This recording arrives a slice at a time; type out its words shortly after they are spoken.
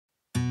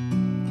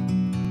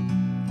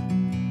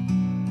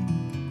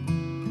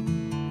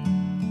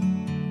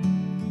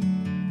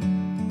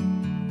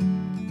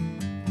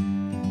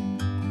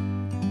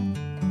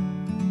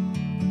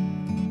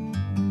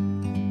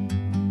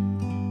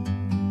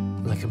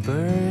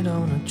bird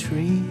on a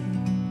tree.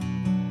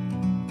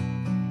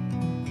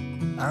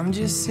 I'm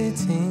just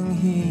sitting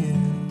here.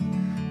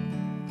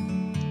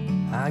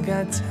 I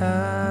got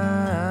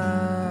time.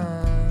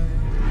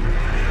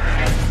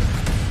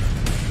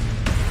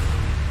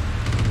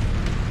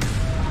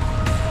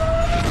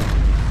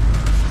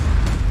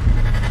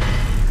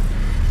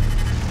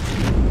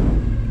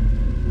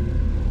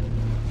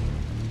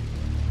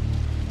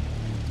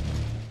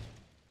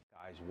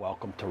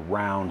 Welcome to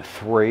round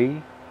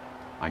 3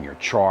 on your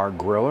Char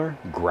Griller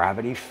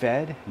Gravity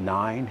Fed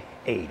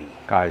 980.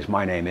 Guys,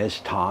 my name is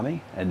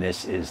Tommy and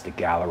this is the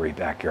Gallery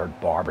Backyard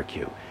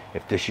Barbecue.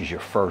 If this is your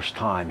first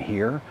time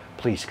here,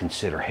 please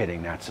consider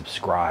hitting that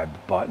subscribe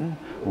button,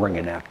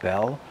 ringing that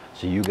bell,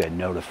 so you get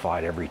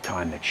notified every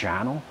time the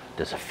channel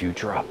does a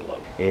future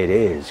upload. It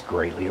is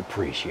greatly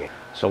appreciated.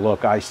 So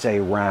look, I say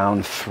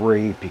round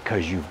 3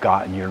 because you've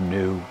gotten your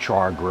new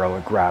Char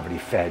Griller Gravity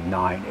Fed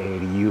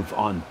 980. You've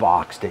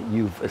unboxed it,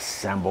 you've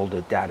assembled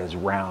it. That is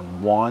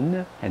round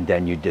 1. And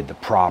then you did the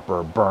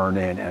proper burn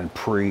in and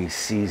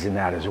pre-season.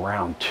 That is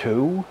round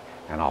 2.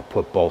 And I'll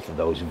put both of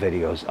those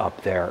videos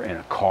up there in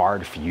a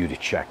card for you to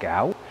check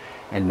out.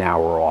 And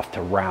now we're off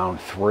to round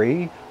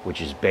 3,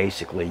 which is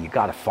basically you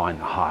got to find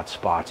the hot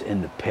spots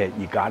in the pit.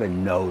 You got to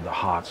know the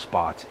hot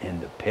spots in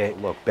the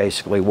pit. Look,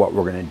 basically what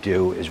we're going to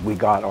do is we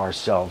got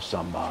ourselves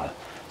some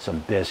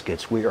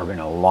biscuits. We are going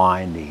to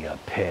line the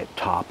pit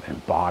top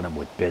and bottom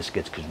with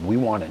biscuits because we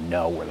want to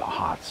know where the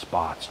hot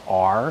spots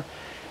are.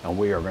 And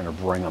we are going to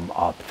bring them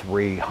up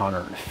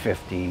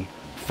 350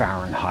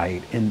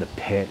 Fahrenheit in the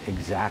pit,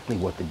 exactly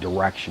what the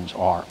directions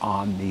are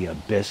on the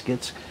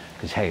biscuits.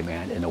 Because hey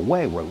man, in a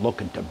way we're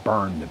looking to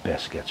burn the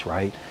biscuits,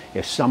 right?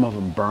 If some of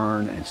them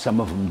burn and some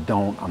of them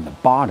don't on the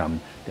bottom,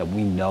 then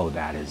we know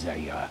that is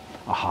a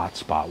hot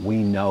spot.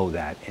 We know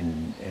that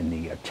in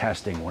the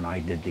testing when I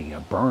did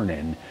the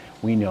burn-in,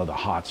 we know the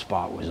hot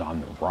spot was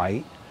on the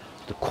right,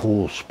 the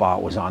cool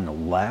spot was on the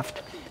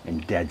left,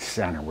 and dead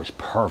center was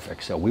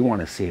perfect. So we want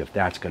to see if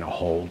that's going to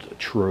hold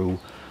true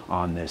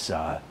on this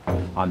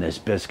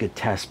biscuit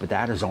test, but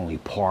that is only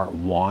part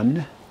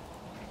 1.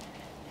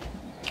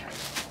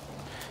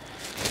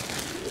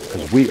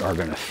 Because we are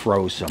going to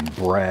throw some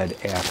bread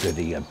after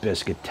the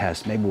biscuit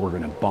test. Maybe we're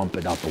going to bump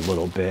it up a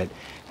little bit,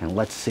 and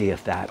let's see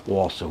if that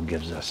also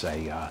gives us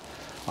a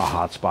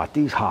hot spot.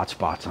 These hot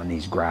spots on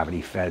these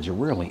gravity feds, or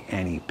really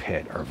any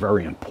pit, are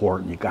very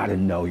important. You got to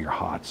know your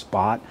hot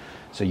spot,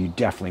 so you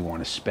definitely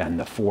want to spend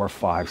the $4,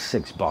 $5,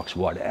 $6,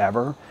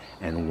 whatever,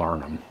 and learn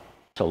them.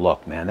 So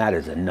look, man, that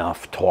is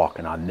enough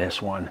talking on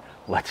this one.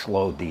 Let's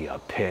load the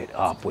pit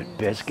up with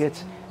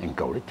biscuits and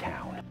go to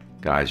town.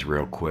 Guys,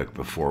 real quick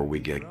before we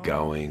get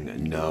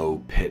going,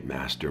 no,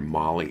 Pitmaster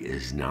Molly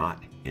is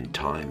not in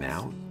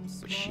timeout,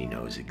 but she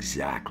knows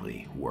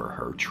exactly where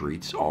her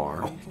treats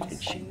are,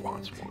 and she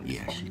wants one.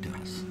 Yeah, she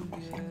does.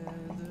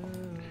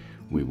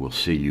 We will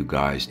see you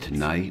guys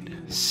tonight,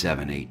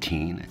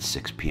 7/18 at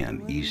 6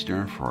 p.m.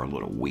 Eastern for our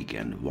little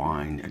weekend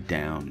wind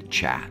down,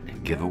 chat,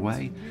 and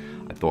giveaway.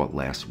 I thought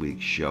last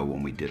week's show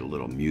when we did a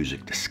little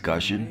music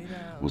discussion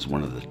was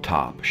one of the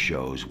top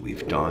shows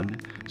we've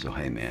done. So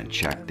hey man,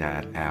 check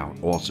that out.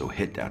 Also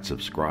hit that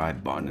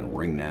subscribe button and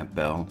ring that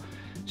bell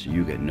so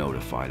you get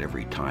notified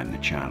every time the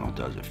channel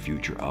does a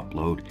future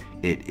upload.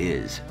 It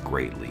is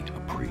greatly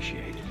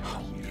appreciated.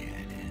 Oh yeah,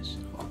 it is.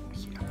 Oh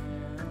yeah.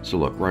 So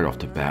look, right off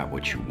the bat,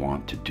 what you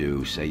want to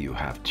do, say you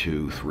have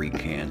 2, 3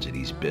 cans of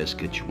these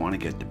biscuits, you want to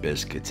get the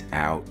biscuits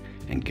out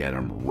and get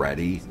them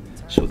ready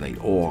so they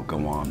all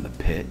go on the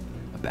pit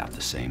about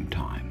the same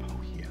time. Oh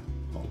yeah.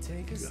 Oh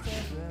gosh.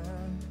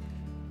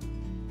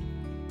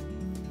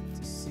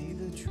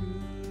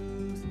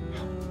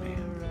 Oh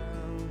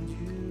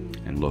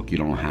man. And look, you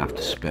don't have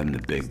to spend the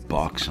big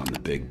bucks on the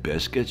big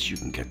biscuits. You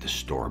can get the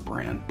store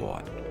brand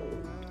bought.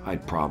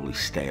 I'd probably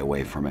stay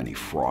away from any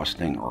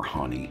frosting or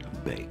honey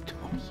baked.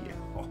 Oh yeah.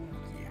 Oh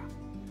yeah.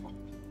 Oh.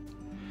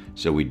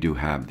 So we do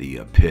have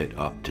the pit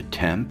up to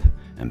temp,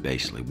 and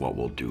basically what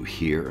we'll do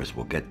here is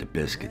we'll get the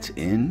biscuits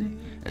in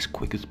as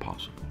quick as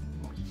possible.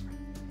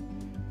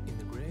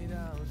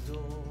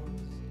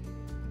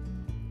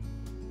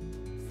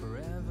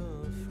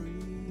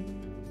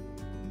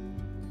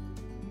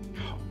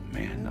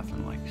 Man,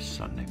 nothing like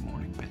Sunday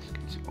morning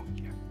biscuits. Oh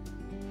yeah.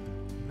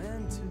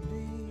 Meant to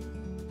be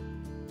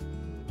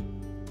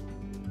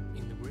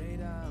in the great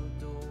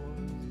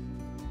outdoors,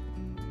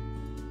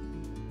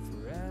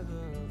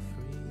 forever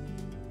free.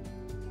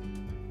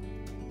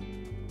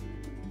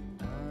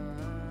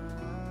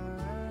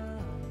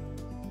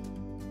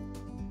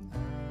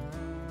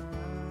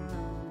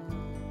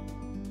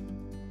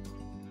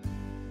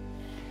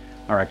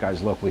 All right,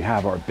 guys, look, we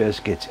have our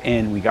biscuits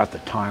in. We got the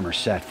timer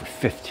set for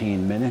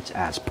 15 minutes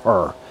as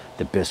per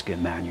the biscuit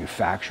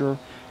manufacturer,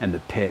 and the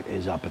pit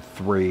is up at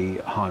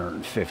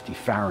 350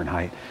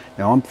 Fahrenheit.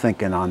 Now, I'm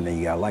thinking on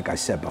the, like I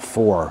said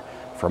before,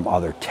 from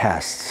other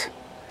tests,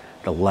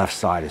 the left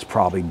side is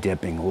probably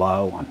dipping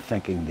low. I'm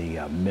thinking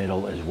the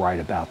middle is right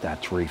about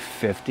that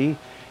 350,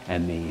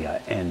 and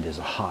the end is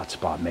a hot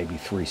spot, maybe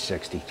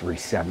 360,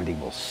 370,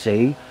 we'll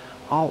see.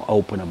 I'll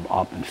open them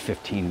up in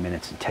 15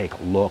 minutes and take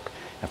a look.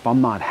 If I'm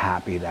not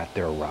happy that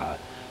they're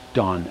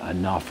done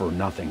enough or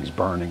nothing's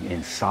burning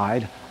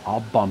inside, I'll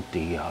bump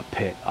the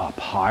pit up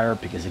higher,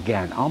 because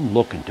again, I'm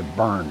looking to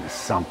burn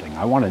something.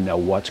 I want to know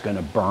what's going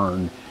to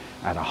burn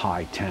at a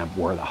high temp,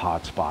 where the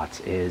hot spots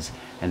is,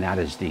 and that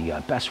is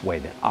the best way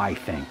that I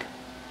think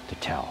to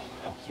tell.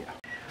 Oh yeah.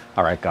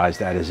 All right guys,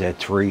 that is it.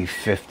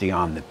 350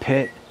 on the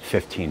pit,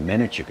 15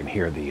 minutes. You can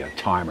hear the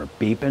timer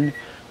beeping.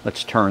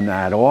 Let's turn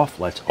that off.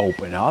 Let's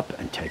open up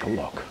and take a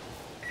look.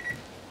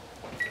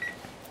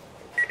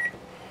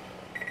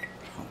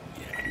 Oh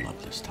yeah, I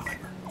love this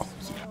timer. Oh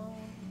yeah.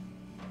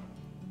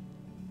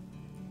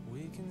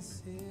 We can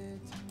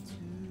sit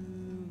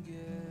together.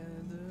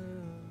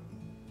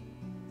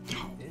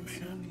 Oh It's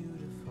so man.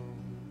 beautiful.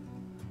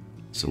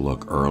 So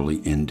look, early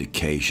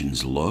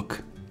indications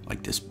look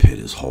like this pit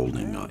is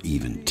holding an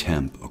even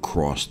temp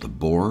across the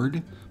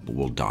board, but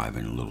we'll dive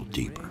in a little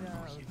deeper.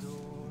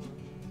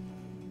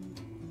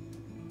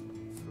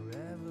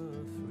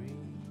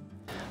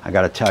 I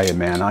got to tell you,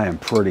 man, I am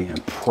pretty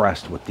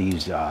impressed with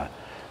these the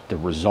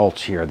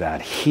results here.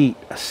 That heat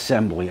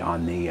assembly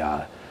on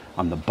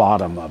the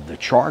bottom of the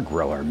char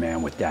griller,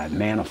 man, with that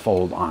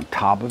manifold on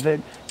top of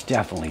it,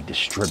 definitely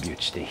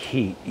distributes the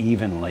heat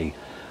evenly.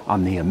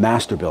 On the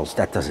Masterbuilds,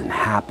 that doesn't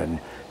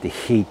happen. The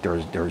heat,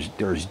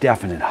 there's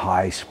definite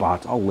high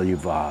spots. I'll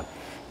leave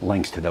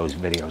links to those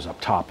videos up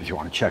top if you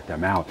want to check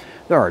them out.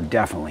 There are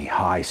definitely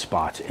high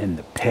spots in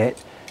the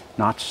pit.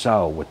 Not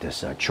so with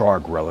this char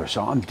griller,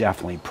 so I'm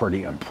definitely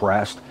pretty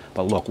impressed.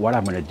 But look, what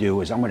I'm going to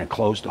do is I'm going to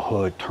close the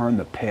hood, turn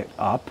the pit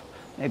up,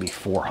 maybe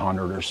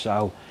 400 or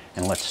so,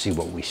 and let's see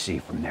what we see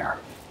from there.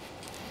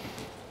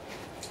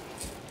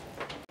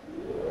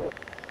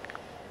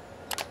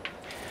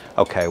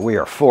 Okay, we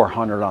are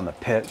 400 on the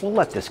pit. We'll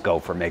let this go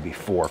for maybe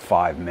 4 or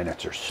 5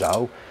 minutes or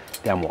so.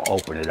 Then we'll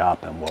open it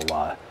up and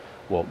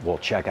we'll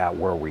check out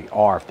where we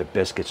are. If the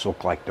biscuits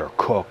look like they're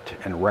cooked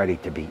and ready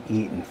to be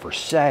eaten for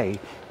say,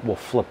 we'll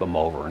flip them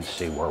over and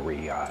see where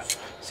we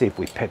see if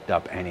we picked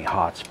up any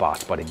hot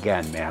spots. But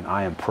again, man,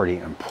 I am pretty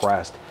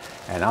impressed,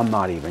 and I'm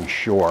not even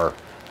sure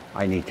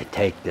I need to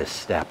take this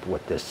step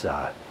with this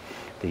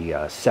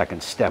the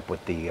second step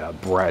with the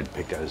bread,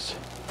 because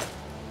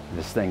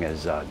this thing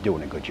is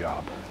doing a good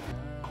job.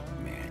 Oh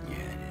man, yeah,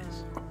 it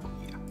is. Oh,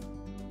 yeah.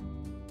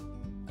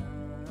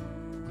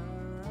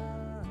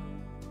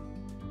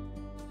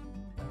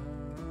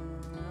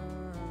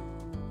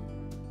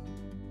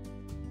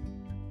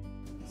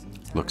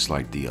 Looks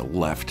like the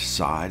left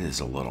side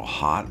is a little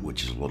hot,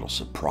 which is a little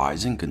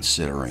surprising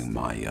considering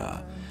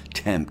my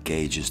temp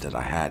gauges that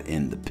I had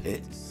in the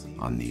pit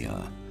on the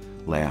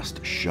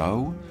last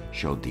show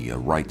showed the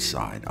right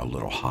side a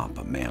little hot.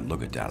 But man,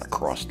 look at that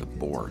across the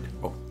board.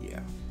 Oh yeah.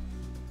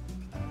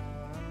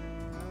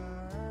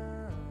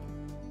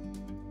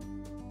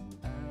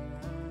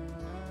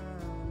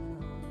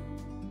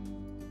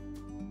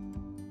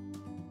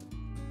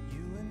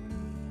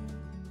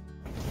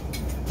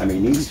 I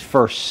mean, these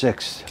first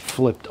 6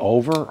 flipped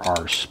over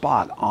are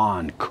spot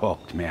on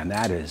cooked, man.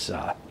 That is,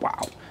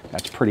 wow,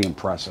 that's pretty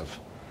impressive.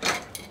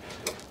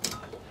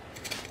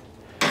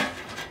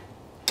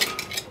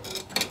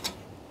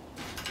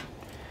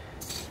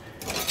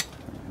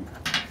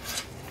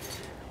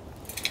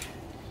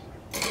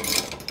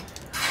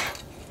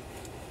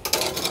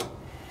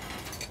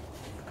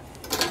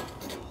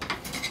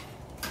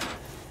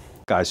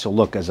 Guys, so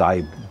look, as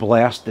I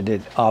blasted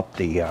it up,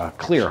 the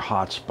clear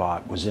hot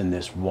spot was in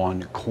this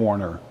one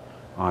corner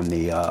on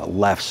the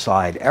left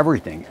side.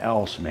 Everything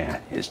else,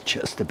 man, is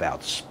just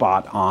about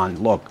spot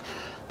on. Look,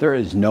 there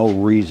is no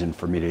reason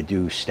for me to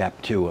do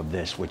step 2 of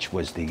this, which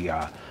was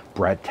the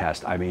bread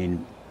test. I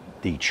mean,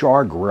 the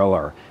char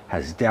griller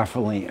has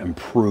definitely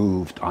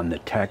improved on the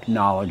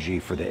technology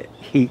for the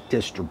heat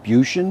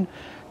distribution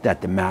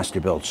that the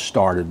Masterbuild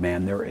started,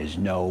 man. There is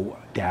no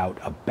doubt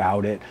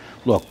about it.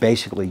 Look,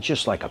 basically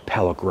just like a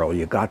pellet grill,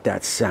 you got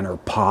that center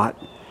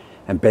pot,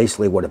 and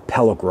basically what a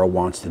pellet grill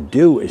wants to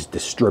do is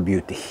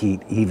distribute the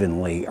heat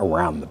evenly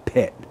around the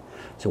pit.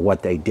 So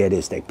what they did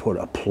is they put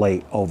a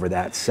plate over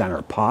that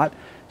center pot,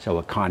 so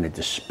it kind of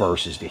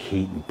disperses the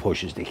heat and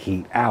pushes the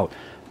heat out.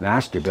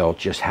 Masterbuilt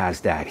just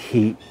has that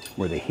heat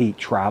where the heat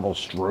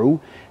travels through,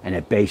 and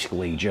it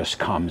basically just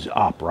comes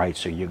up, right?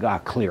 So you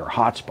got clear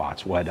hot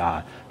spots. What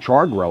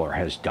Char Griller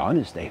has done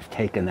is they've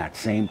taken that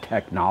same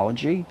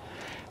technology,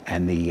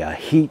 and the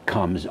heat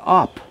comes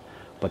up,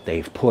 but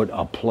they've put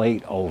a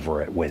plate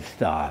over it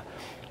with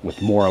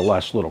more or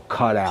less little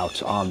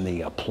cutouts on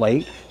the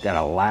plate that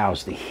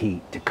allows the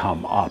heat to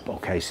come up.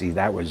 Okay, see,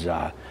 that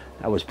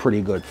was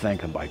pretty good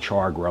thinking by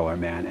Char Griller,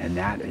 man, and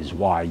that is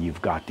why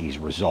you've got these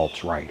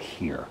results right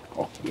here.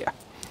 Oh yeah.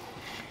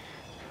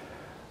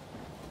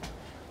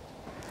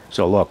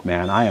 So look,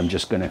 man, I am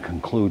just going to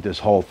conclude this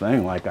whole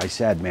thing. Like I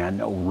said, man,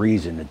 no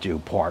reason to do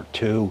part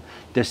 2.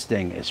 This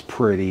thing is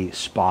pretty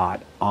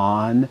spot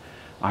on.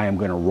 I am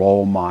going to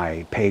roll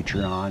my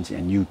Patreons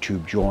and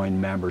YouTube join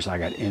members. I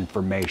got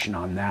information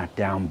on that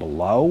down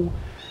below.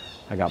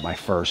 I got my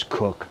first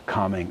cook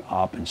coming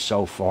up, and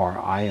so far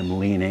I am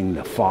leaning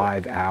the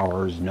 5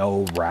 hours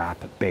no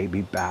wrap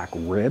baby back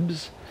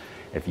ribs.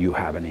 If you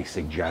have any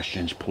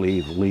suggestions,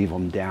 please leave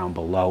them down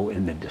below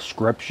in the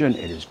description.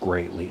 It is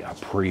greatly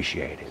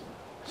appreciated.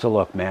 So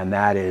look, man,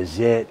 that is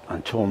it.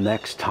 Until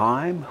next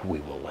time, we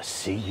will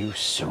see you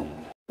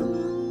soon.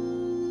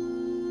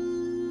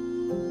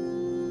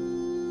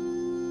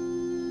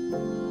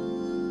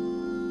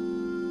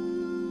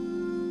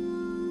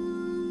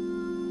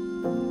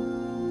 Thank you.